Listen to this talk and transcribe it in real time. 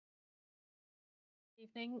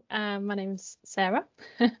Evening. My name's Sarah,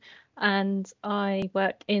 and I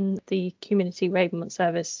work in the Community Enablement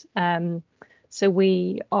Service. So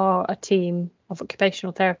we are a team of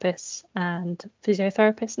occupational therapists and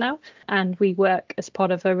physiotherapists now, and we work as part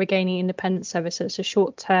of a Regaining Independence service. So it's a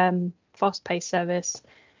short-term, fast-paced service,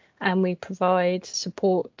 and we provide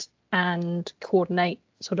support and coordinate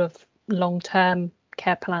sort of long-term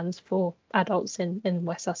care plans for adults in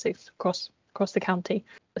West Sussex across the county.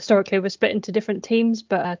 Historically, we're split into different teams,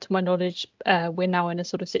 but to my knowledge, we're now in a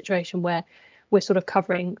sort of situation where we're sort of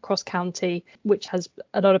covering cross county, which has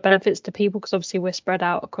a lot of benefits to people because obviously we're spread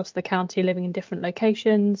out across the county, living in different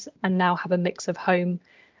locations, and now have a mix of home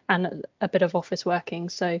and a bit of office working.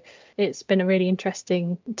 So it's been a really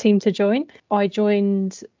interesting team to join. I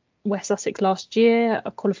joined West Sussex last year. I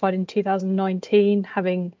qualified in 2019,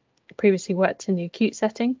 having previously worked in the acute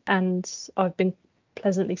setting, and I've been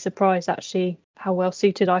pleasantly surprised actually how well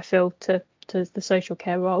suited I feel to the social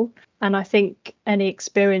care role. And I think any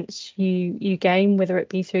experience you gain, whether it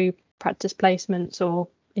be through practice placements or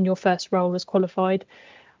in your first role as qualified,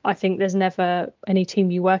 I think there's never any team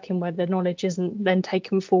you work in where the knowledge isn't then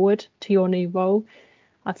taken forward to your new role.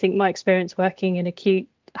 I think my experience working in acute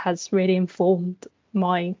has really informed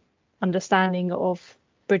my understanding of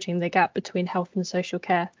bridging the gap between health and social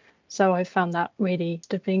care. So I found that really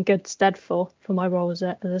to be in good stead for my role as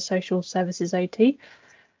a social services OT.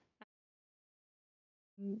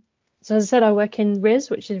 So as I said, I work in RIS,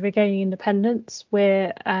 which is Regaining Independence.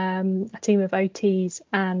 We're a team of OTs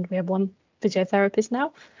and we have one physiotherapist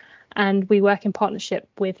now. And we work in partnership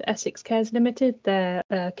with Essex Cares Limited. They're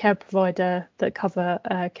a care provider that cover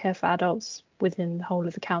care for adults within the whole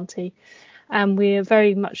of the county. And we are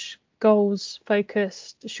very much goals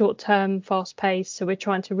focused, short term, fast paced. So we're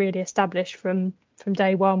trying to really establish from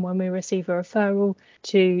day one when we receive a referral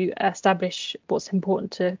to establish what's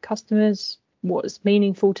important to customers, what's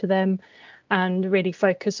meaningful to them, and really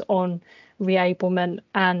focus on reablement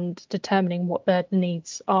and determining what their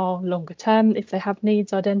needs are longer term if they have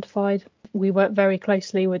needs identified. We work very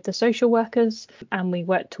closely with the social workers and we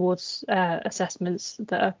work towards assessments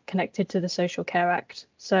that are connected to the Social Care Act.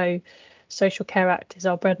 So Social Care Act is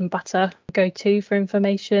our bread and butter go-to for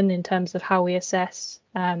information in terms of how we assess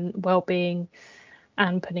well-being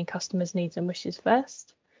and putting customers' needs and wishes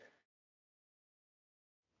first.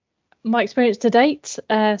 My experience to date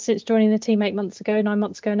since joining the team 9 months ago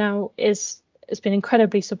now, it's been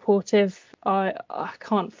incredibly supportive. I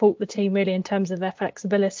can't fault the team really in terms of their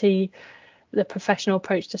flexibility, the professional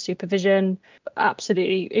approach to supervision,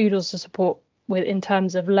 absolutely oodles of support in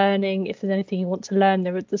terms of learning. If there's anything you want to learn,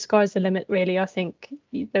 the sky's the limit really. I think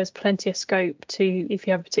there's plenty of scope to, if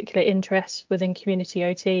you have a particular interest within community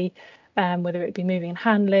OT, whether it be moving and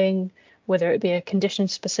handling, whether it be a condition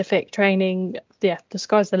specific training, the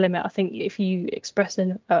sky's the limit. I think if you express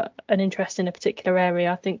an interest in a particular area,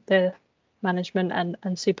 I think the management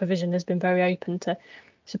and supervision has been very open to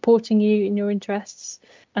supporting you in your interests.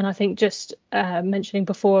 And I think just mentioning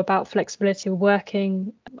before about flexibility of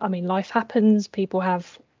working, I mean, life happens, people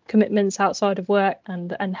have commitments outside of work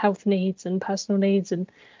and health needs and personal needs, and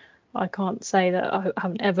I can't say that I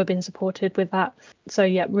haven't ever been supported with that. So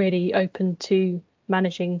yeah, really open to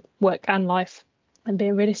managing work and life and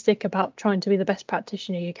being realistic about trying to be the best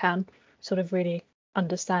practitioner you can, sort of really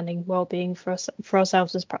understanding well-being for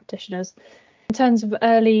ourselves as practitioners. In terms of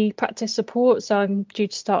early practice support, so I'm due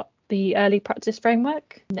to start the early practice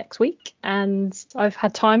framework next week, and I've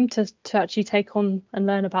had time to actually take on and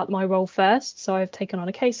learn about my role first. So I've taken on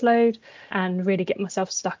a caseload and really get myself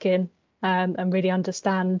stuck in and really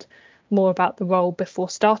understand more about the role before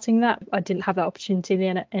starting that. I didn't have that opportunity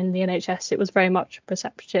in the NHS. It was very much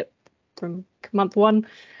preceptorship from month one.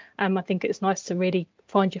 I think it's nice to really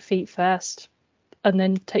find your feet first and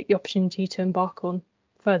then take the opportunity to embark on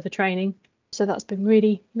further training. So that's been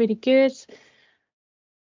really, really good.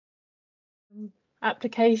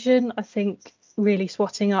 Application, I think really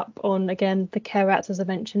swatting up on, again, the Care Act, as I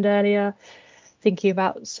mentioned earlier, thinking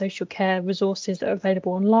about social care resources that are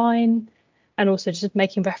available online, and also just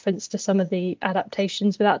making reference to some of the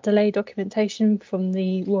adaptations without delay documentation from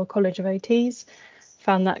the Royal College of OTs.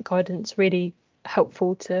 Found that guidance really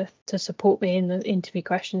helpful to support me in the interview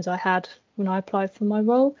questions I had when I applied for my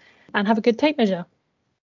role, and have a good tape measure.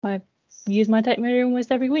 I use my tape measure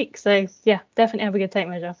almost every week, so yeah, definitely have a good tape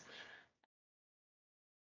measure.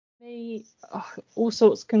 All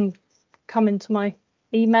sorts can come into my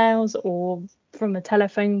emails or from a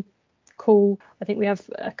telephone call. I think we have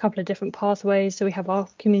a couple of different pathways. So we have our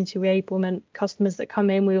community reablement customers that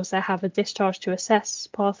come in. We also have a discharge to assess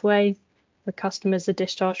pathway. The customers are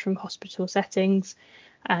discharged from hospital settings,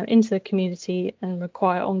 into the community and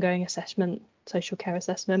require ongoing assessment, social care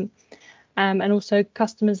assessment. And also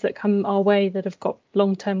customers that come our way that have got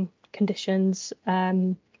long-term conditions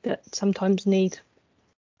that sometimes need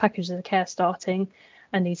packages of care starting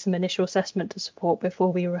and need some initial assessment to support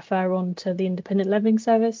before we refer on to the independent living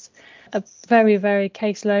service. A very varied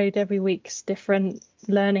caseload, every week's different,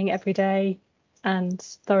 learning every day, and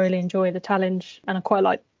thoroughly enjoy the challenge. And I quite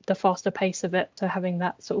like the faster pace of it, so having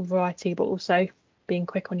that sort of variety, but also being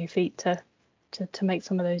quick on your feet to make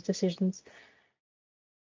some of those decisions.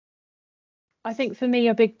 I think for me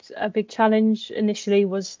a big challenge initially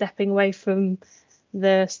was stepping away from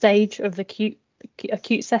the stage of the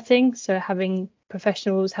acute setting, so having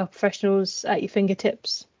health professionals at your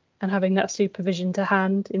fingertips and having that supervision to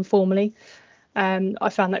hand informally. I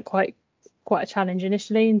found that quite a challenge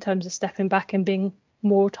initially in terms of stepping back and being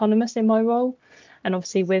more autonomous in my role. And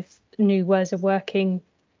obviously with new ways of working,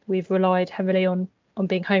 we've relied heavily on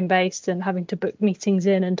being home based and having to book meetings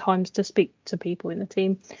in and times to speak to people in the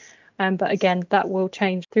team. But again, that will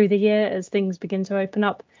change through the year as things begin to open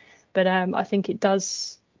up. But I think it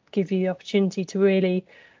does give you the opportunity to really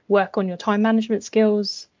work on your time management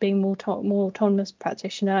skills, being more autonomous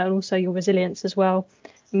practitioner, and also your resilience as well,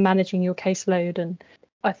 managing your caseload. And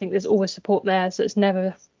I think there's always support there, so it's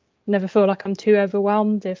never feel like I'm too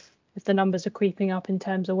overwhelmed if the numbers are creeping up in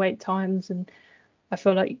terms of wait times. And I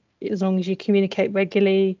feel like as long as you communicate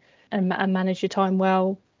regularly and manage your time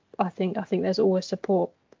well, I think there's always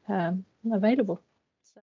support available.